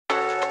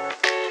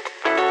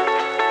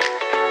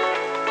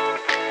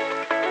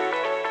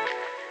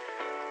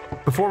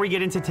Before we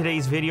get into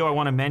today's video, I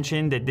want to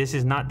mention that this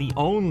is not the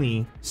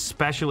only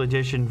special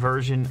edition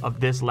version of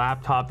this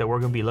laptop that we're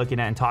going to be looking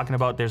at and talking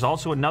about. There's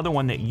also another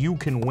one that you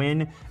can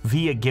win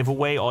via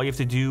giveaway. All you have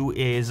to do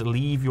is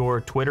leave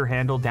your Twitter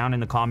handle down in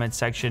the comments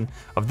section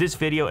of this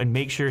video and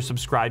make sure you're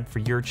subscribed for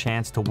your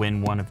chance to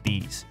win one of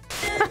these.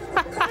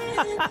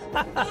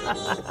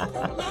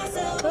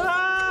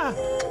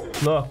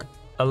 Look,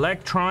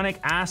 electronic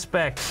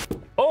aspects.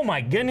 Oh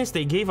my goodness,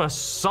 they gave us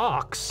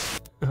socks.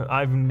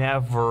 I've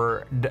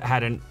never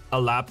had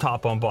a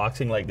laptop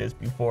unboxing like this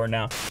before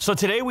now. So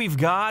today we've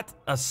got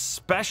a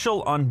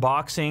special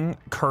unboxing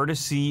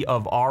courtesy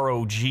of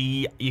ROG.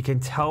 You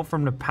can tell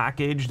from the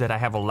package that I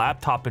have a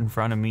laptop in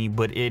front of me,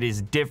 but it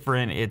is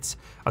different. It's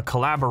a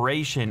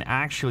collaboration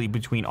actually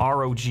between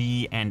ROG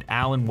and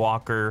Alan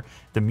Walker,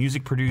 the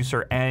music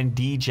producer and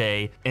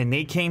DJ. And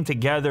they came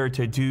together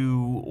to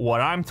do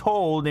what I'm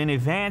told in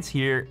advance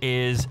here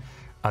is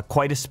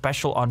quite a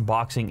special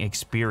unboxing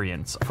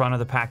experience. Front of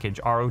the package,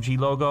 ROG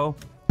logo,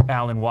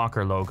 Alan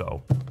Walker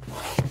logo.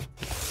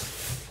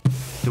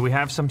 Do we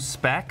have some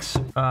specs?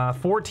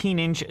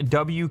 14-inch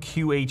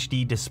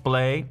WQHD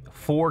display,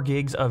 4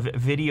 gigs of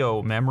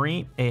video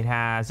memory. It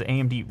has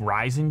AMD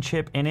Ryzen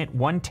chip in it,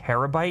 1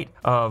 terabyte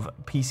of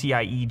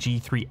PCIe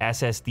G3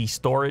 SSD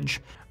storage.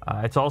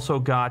 It's also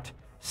got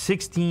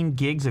 16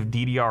 gigs of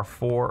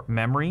DDR4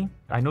 memory.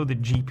 I know the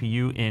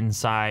GPU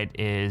inside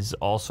is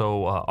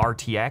also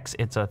RTX.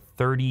 It's a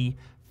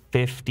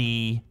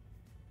 3050.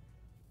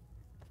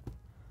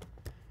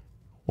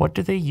 What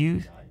do they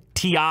use?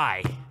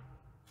 TI.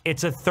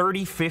 It's a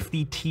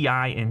 3050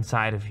 Ti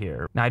inside of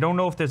here. Now, I don't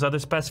know if there's other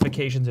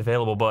specifications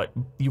available, but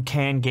you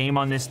can game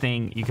on this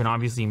thing. You can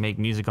obviously make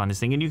music on this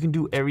thing, and you can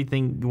do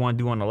everything you want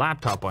to do on a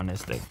laptop on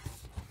this thing.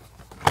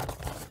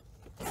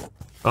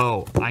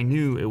 Oh, I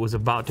knew it was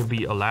about to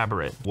be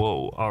elaborate.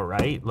 Whoa, all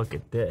right, look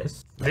at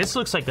this. This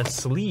looks like a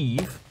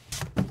sleeve.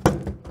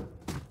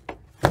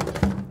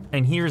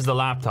 And here's the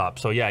laptop.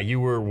 So yeah,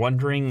 you were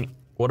wondering,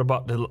 what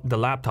about the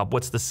laptop?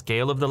 What's the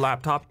scale of the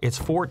laptop? It's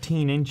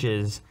 14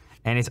 inches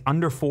and it's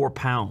under 4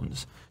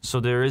 pounds. So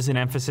there is an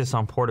emphasis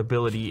on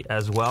portability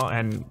as well.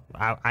 And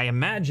I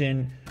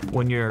imagine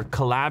when you're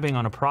collabing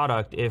on a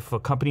product, if a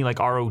company like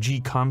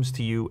ROG comes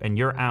to you and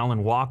you're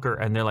Alan Walker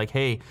and they're like,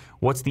 hey,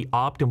 what's the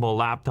optimal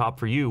laptop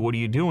for you? What are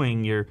you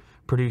doing? You're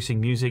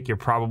producing music, you're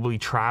probably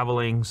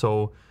traveling.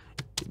 So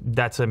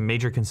that's a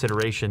major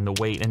consideration, the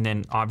weight. And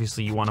then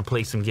obviously you want to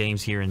play some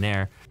games here and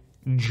there.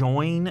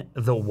 Join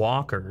the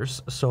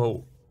Walkers.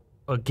 So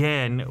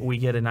again, we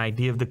get an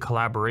idea of the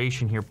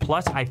collaboration here.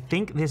 Plus, I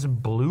think this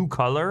blue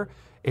color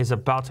is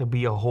about to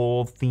be a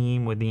whole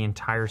theme with the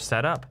entire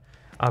setup.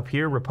 Up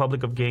here,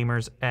 Republic of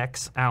Gamers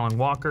X Alan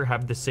Walker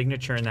have the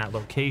signature in that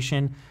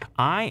location.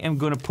 I am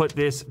going to put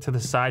this to the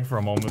side for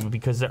a moment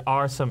because there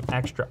are some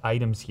extra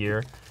items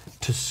here.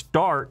 To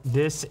start,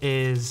 this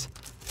is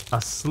a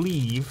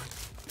sleeve.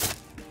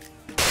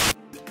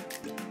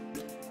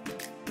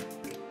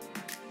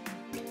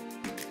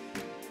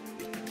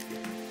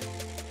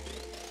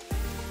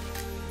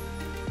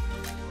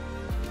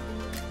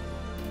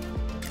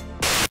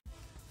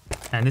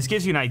 And this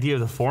gives you an idea of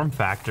the form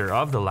factor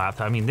of the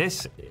laptop. I mean,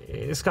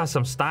 it's got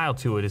some style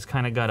to it. It's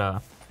kind of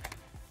got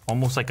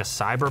almost like a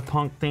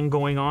cyberpunk thing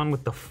going on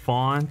with the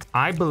font.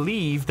 I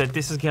believe that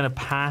this is gonna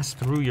pass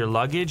through your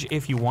luggage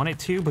if you want it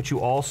to, but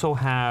you also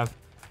have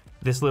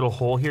this little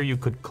hole here. You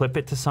could clip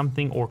it to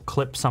something or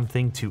clip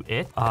something to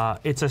it.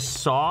 It's a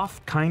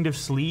soft kind of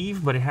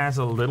sleeve, but it has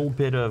a little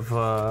bit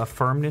of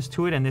firmness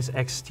to it. And this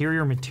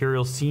exterior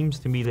material seems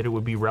to me that it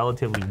would be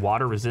relatively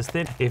water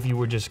resistant if you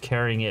were just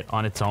carrying it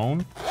on its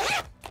own.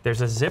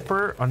 There's a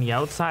zipper on the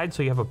outside,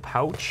 so you have a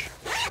pouch.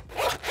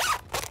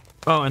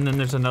 Oh, and then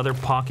there's another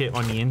pocket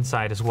on the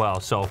inside as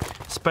well. So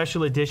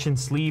special edition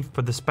sleeve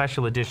for the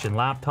special edition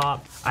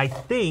laptop. I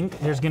think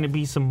there's gonna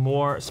be some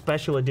more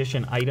special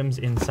edition items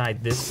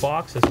inside this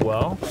box as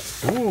well.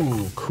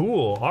 Ooh,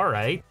 cool, all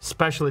right.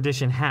 Special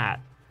edition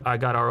hat. I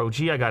got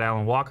ROG, I got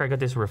Alan Walker, I got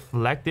this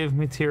reflective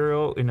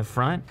material in the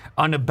front.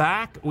 On the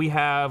back, we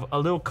have a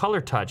little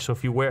color touch. So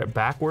if you wear it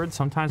backwards,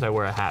 sometimes I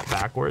wear a hat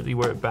backwards, you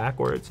wear it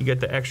backwards, you get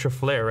the extra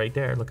flare right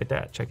there. Look at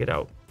that, check it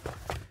out.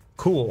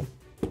 Cool.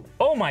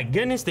 Oh my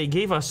goodness, they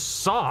gave us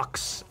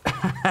socks.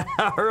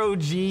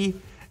 ROG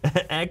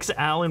X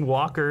Alan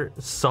Walker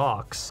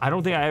socks. I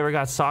don't think I ever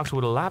got socks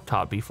with a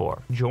laptop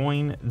before.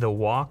 Join the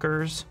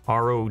Walkers,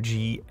 ROG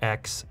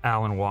X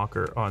Alan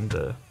Walker on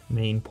the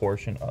main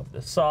portion of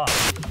the sock.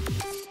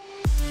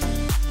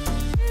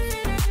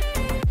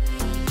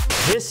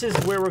 This is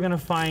where we're gonna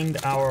find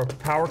our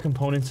power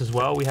components as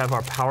well. We have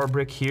our power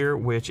brick here,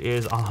 which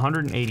is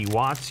 180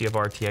 watts. You have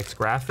RTX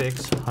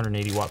graphics,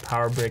 180 watt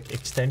power brick,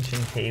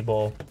 extension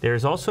cable.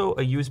 There's also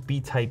a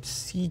USB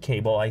Type-C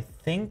cable. I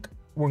think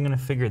we're gonna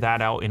figure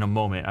that out in a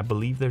moment. I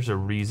believe there's a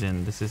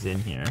reason this is in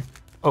here.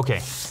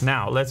 Okay,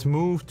 now let's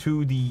move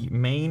to the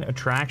main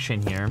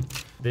attraction here.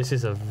 This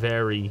is a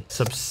very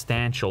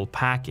substantial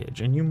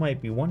package, and you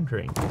might be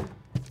wondering,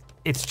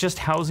 it's just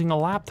housing a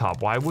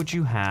laptop. Why would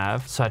you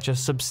have such a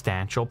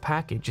substantial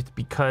package? It's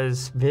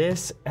because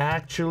this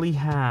actually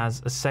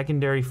has a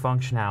secondary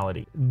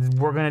functionality.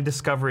 We're gonna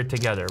discover it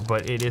together,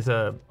 but it is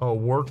a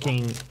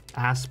working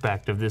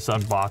aspect of this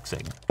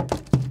unboxing.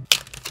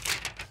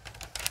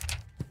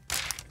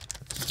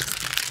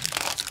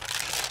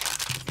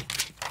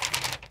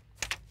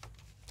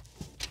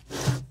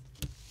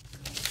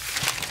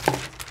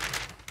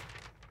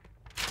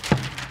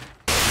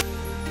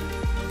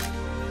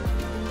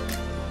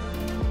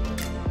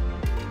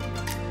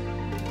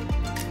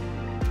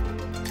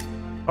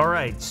 All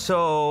right,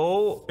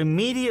 so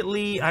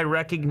immediately I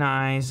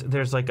recognize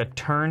there's like a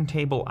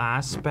turntable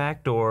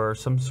aspect or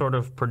some sort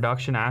of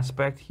production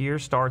aspect here.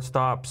 Start,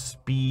 stop,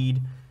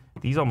 speed.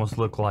 These almost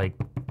look like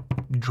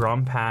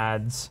drum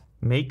pads.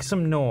 Make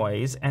some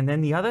noise. And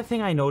then the other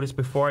thing I noticed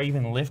before I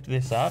even lift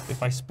this up,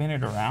 if I spin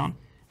it around,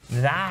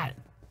 that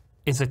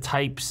is a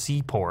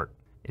Type-C port.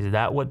 Is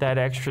that what that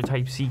extra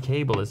Type-C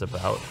cable is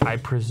about? I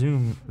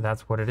presume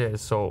that's what it is.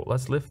 So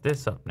let's lift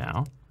this up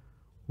now.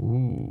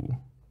 Ooh.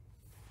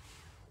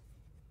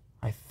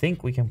 I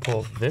think we can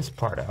pull this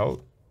part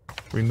out.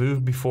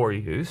 Remove before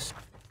use.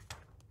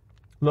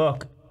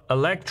 Look,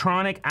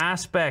 electronic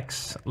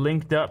aspects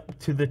linked up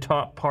to the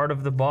top part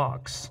of the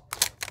box.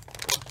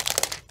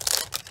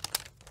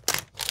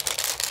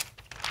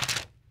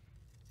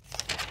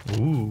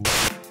 Ooh.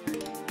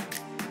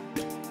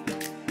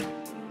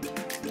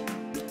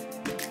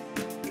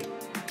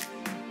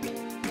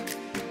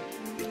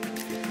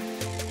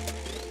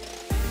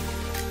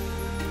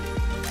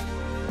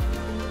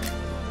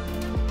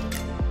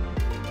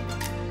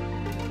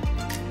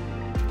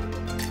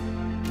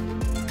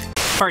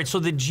 All right, so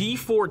the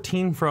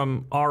G14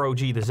 from ROG,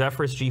 the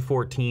Zephyrus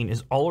G14,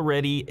 is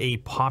already a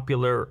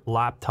popular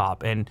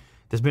laptop, and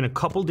there's been a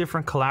couple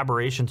different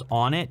collaborations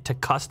on it to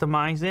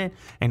customize it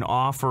and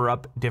offer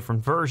up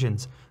different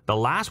versions. The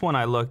last one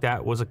I looked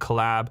at was a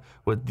collab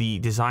with the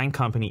design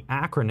company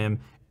Acronym,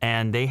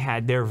 and they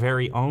had their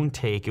very own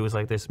take. It was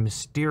like this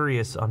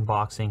mysterious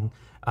unboxing.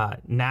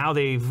 Now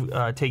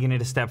they've taken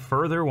it a step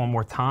further one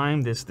more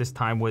time, this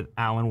time with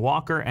Alan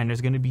Walker, and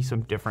there's gonna be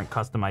some different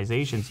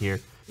customizations here.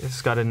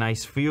 It's got a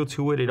nice feel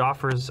to it. It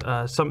offers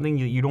something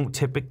that you don't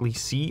typically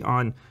see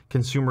on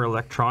consumer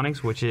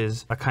electronics, which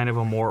is a kind of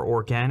a more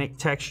organic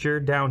texture.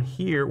 Down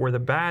here where the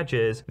badge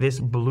is, this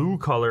blue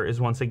color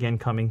is once again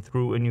coming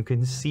through, and you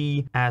can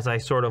see as I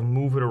sort of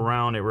move it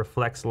around, it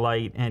reflects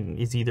light and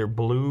is either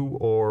blue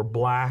or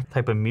black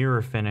type of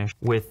mirror finish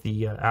with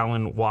the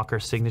Alan Walker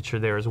signature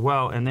there as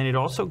well. And then it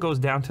also goes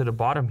down to the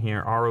bottom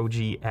here, ROG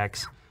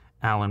X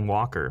Alan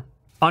Walker.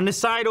 On the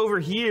side over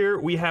here,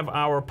 we have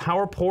our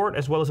power port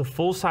as well as a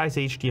full-size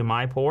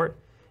HDMI port.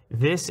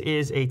 This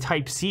is a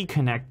Type-C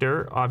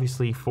connector,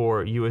 obviously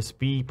for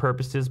USB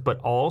purposes, but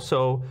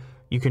also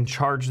you can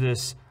charge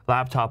this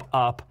laptop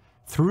up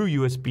through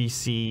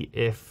USB-C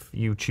if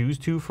you choose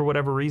to for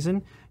whatever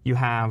reason. You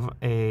have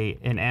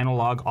an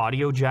analog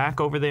audio jack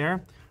over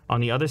there.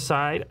 On the other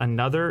side,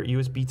 another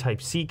USB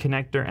Type-C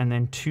connector, and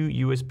then two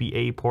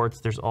USB-A ports.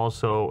 There's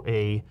also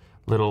a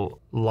little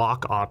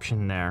lock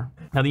option there.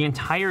 Now the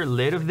entire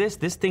lid of this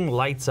thing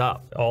lights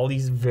up. All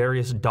these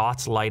various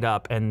dots light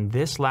up, and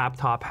this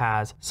laptop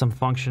has some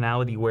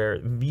functionality where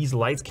these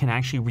lights can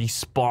actually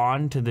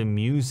respond to the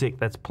music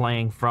that's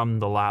playing from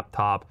the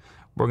laptop.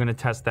 We're gonna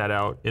test that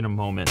out in a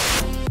moment.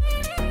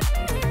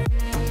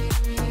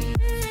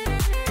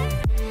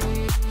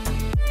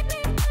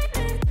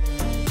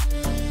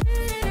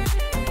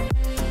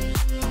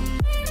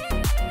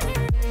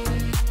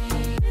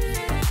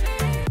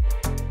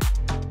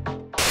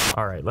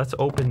 All right, let's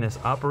open this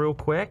up real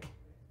quick.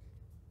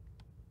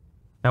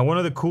 Now, one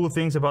of the cool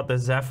things about the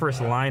Zephyrus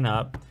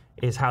lineup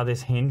is how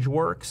this hinge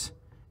works,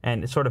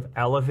 and it sort of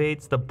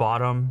elevates the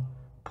bottom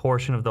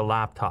portion of the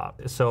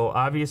laptop. So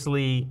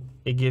obviously,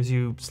 it gives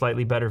you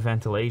slightly better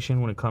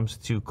ventilation when it comes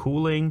to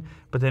cooling,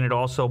 but then it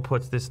also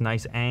puts this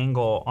nice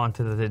angle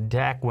onto the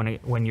deck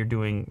when you're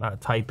doing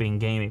typing,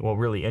 gaming, well,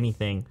 really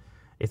anything.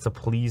 It's a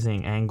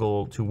pleasing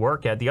angle to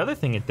work at. The other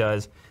thing it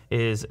does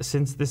is,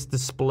 since this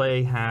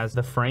display has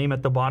the frame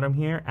at the bottom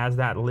here, as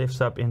that lifts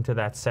up into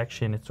that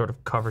section, it sort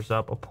of covers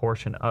up a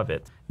portion of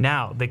it.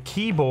 Now, the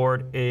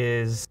keyboard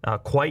is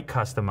quite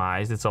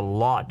customized. It's a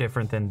lot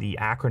different than the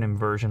Acronym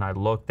version I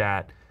looked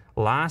at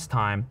last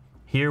time.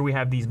 Here we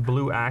have these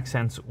blue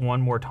accents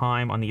one more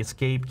time on the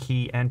escape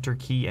key, enter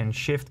key, and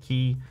shift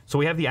key. So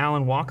we have the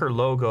Alan Walker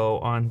logo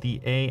on the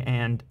A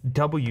and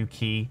W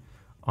key.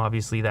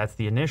 Obviously, that's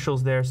the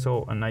initials there,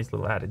 so a nice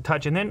little added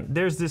touch. And then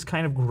there's this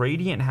kind of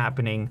gradient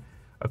happening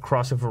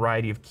across a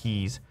variety of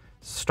keys,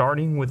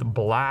 starting with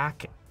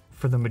black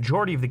for the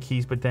majority of the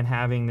keys, but then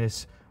having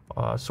this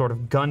sort of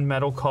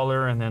gunmetal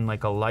color and then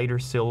like a lighter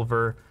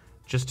silver,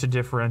 just to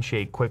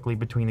differentiate quickly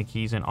between the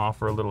keys and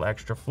offer a little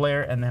extra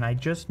flair. And then I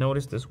just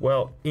noticed as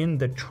well, in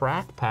the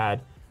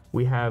trackpad,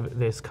 we have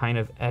this kind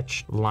of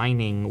etched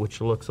lining,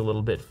 which looks a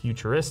little bit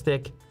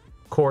futuristic.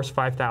 Course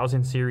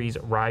 5000 series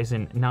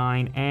Ryzen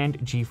 9 and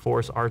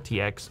GeForce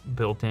RTX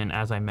built in,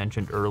 as I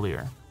mentioned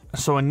earlier.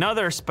 So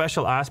another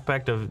special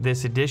aspect of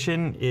this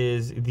edition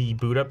is the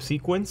boot up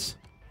sequence.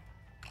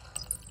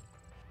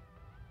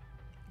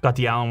 Got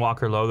the Alan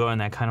Walker logo and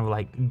that kind of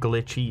like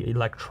glitchy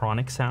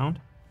electronic sound.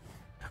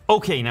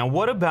 Okay, now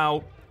what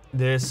about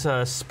this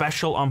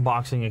special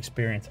unboxing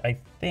experience? I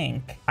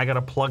think I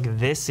gotta plug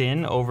this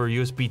in over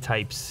USB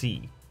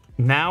Type-C.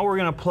 Now we're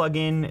gonna plug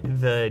in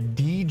the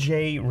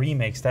DJ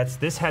Remix.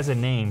 This has a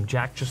name.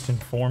 Jack just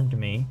informed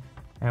me.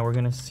 And we're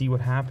gonna see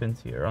what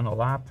happens here on the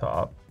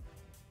laptop.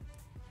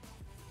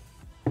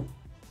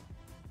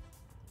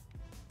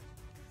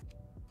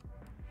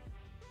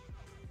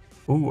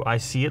 Ooh, I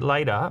see it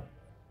light up.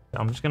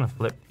 I'm just gonna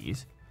flip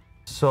these.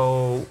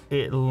 So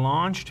it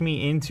launched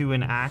me into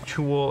an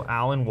actual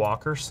Alan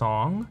Walker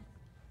song,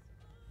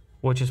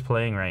 which is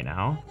playing right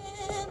now.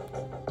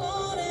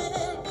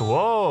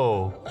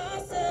 Whoa.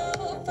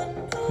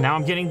 Now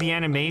I'm getting the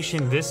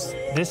animation.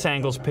 This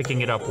angle's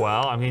picking it up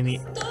well. I'm getting the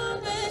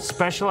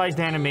specialized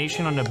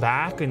animation on the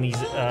back and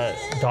these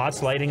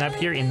dots lighting up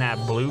here in that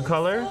blue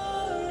color.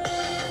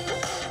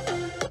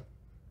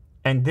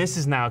 And this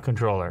is now a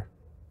controller.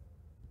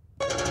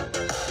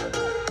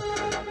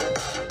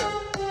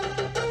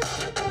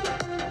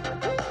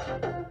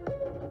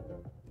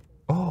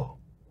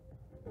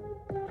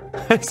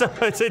 So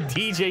it's a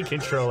DJ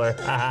controller.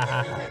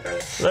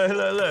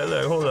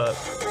 Look, hold up.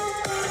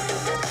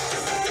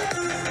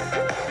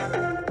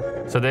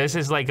 So this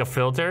is like a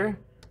filter.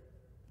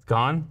 It's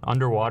gone,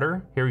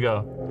 underwater. Here we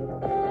go.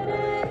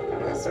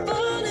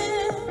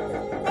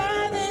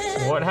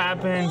 What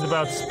happens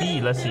about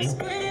speed? Let's see.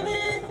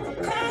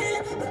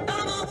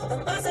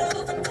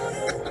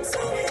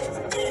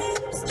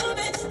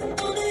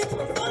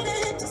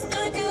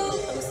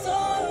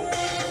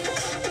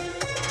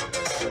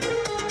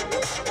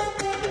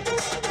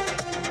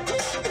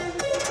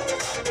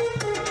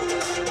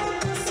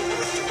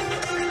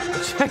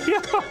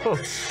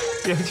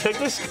 Yo, check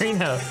the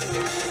screen out.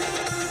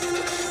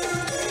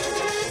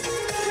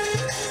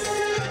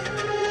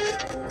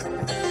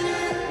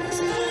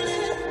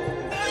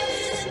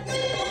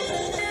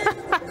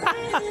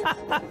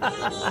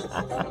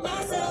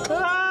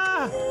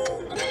 Ah!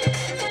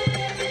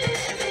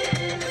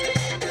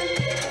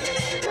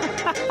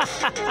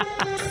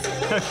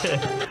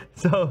 Okay,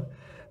 so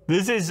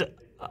this is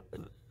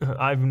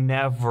I've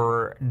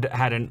never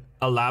had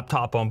a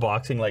laptop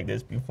unboxing like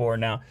this before.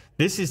 Now,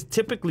 this is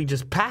typically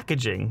just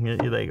packaging.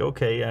 You're like,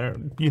 okay, I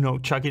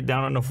don't, chuck it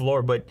down on the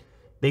floor. But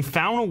they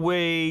found a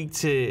way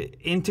to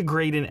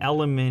integrate an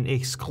element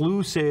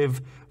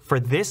exclusive for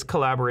this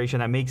collaboration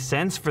that makes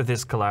sense for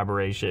this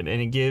collaboration.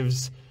 And it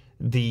gives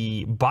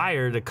the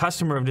buyer, the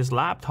customer of this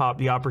laptop,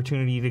 the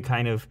opportunity to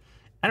kind of,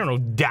 I don't know,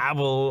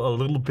 dabble a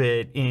little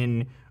bit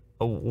in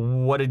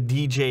what a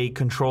DJ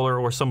controller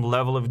or some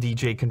level of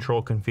DJ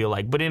control can feel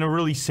like, but in a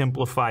really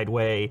simplified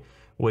way,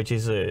 which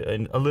is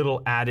a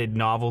little added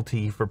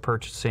novelty for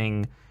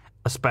purchasing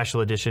a special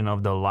edition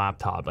of the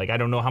laptop. Like, I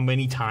don't know how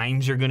many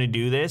times you're gonna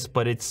do this,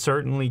 but it's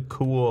certainly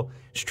cool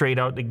straight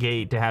out the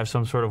gate to have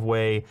some sort of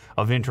way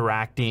of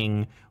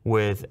interacting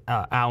with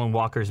Alan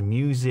Walker's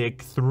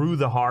music through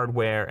the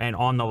hardware and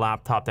on the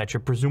laptop that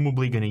you're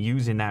presumably gonna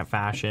use in that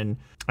fashion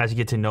as you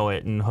get to know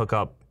it and hook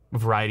up a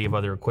variety of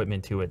other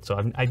equipment to it.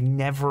 So I've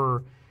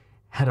never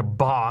had a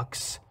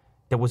box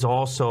that was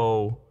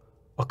also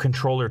a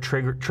controller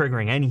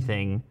triggering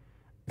anything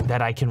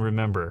that I can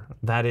remember.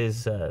 That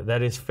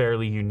is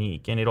fairly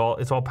unique, and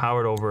it's all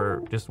powered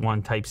over just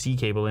one Type-C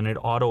cable, and it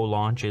auto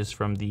launches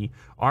from the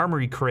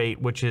Armory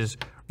crate, which is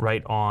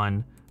right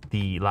on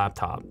the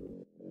laptop.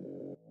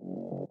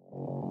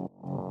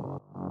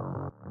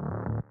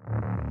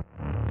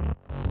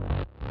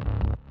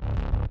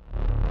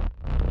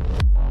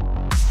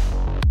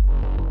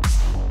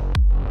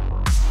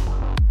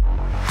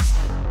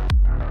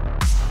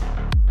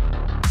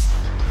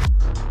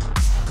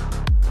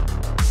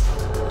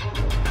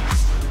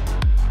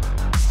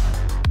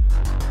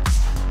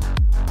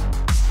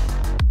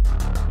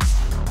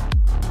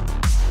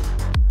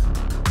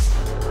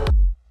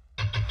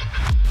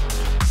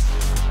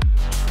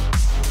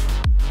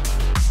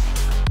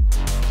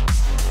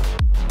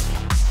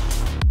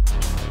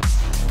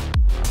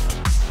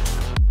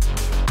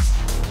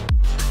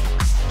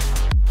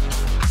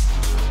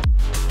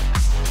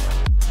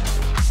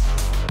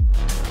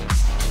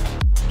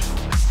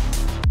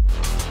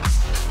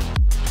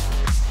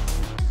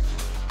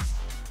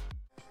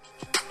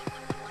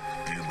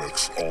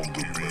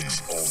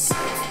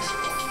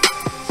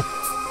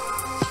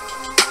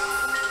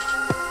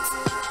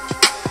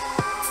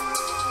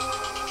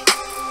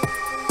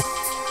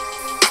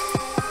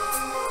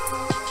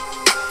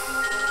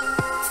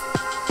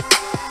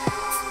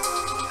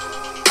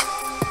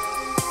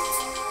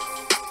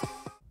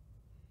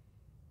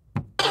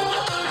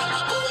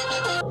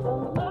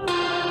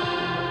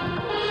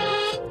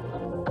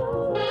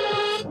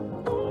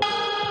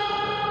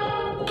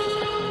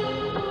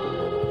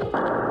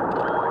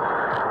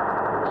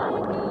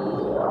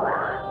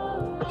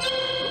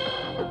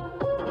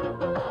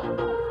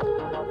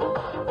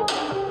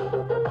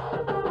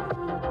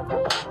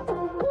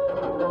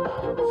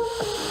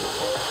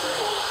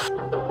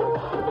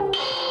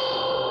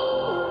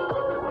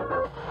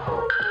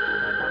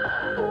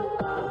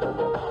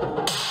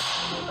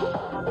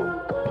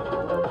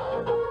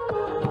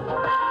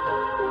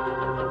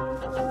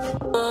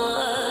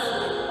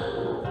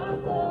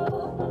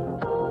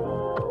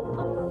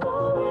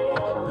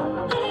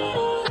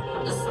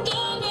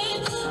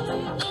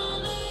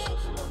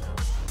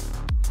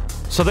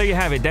 So there you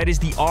have it. That is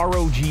the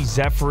ROG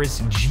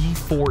Zephyrus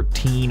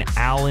G14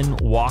 Alan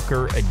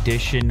Walker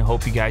Edition.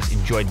 Hope you guys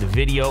enjoyed the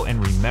video.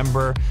 And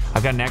remember,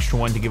 I've got an extra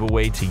one to give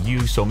away to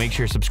you. So make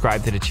sure you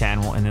subscribe to the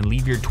channel and then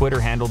leave your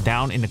Twitter handle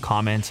down in the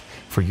comments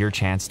for your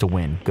chance to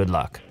win. Good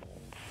luck.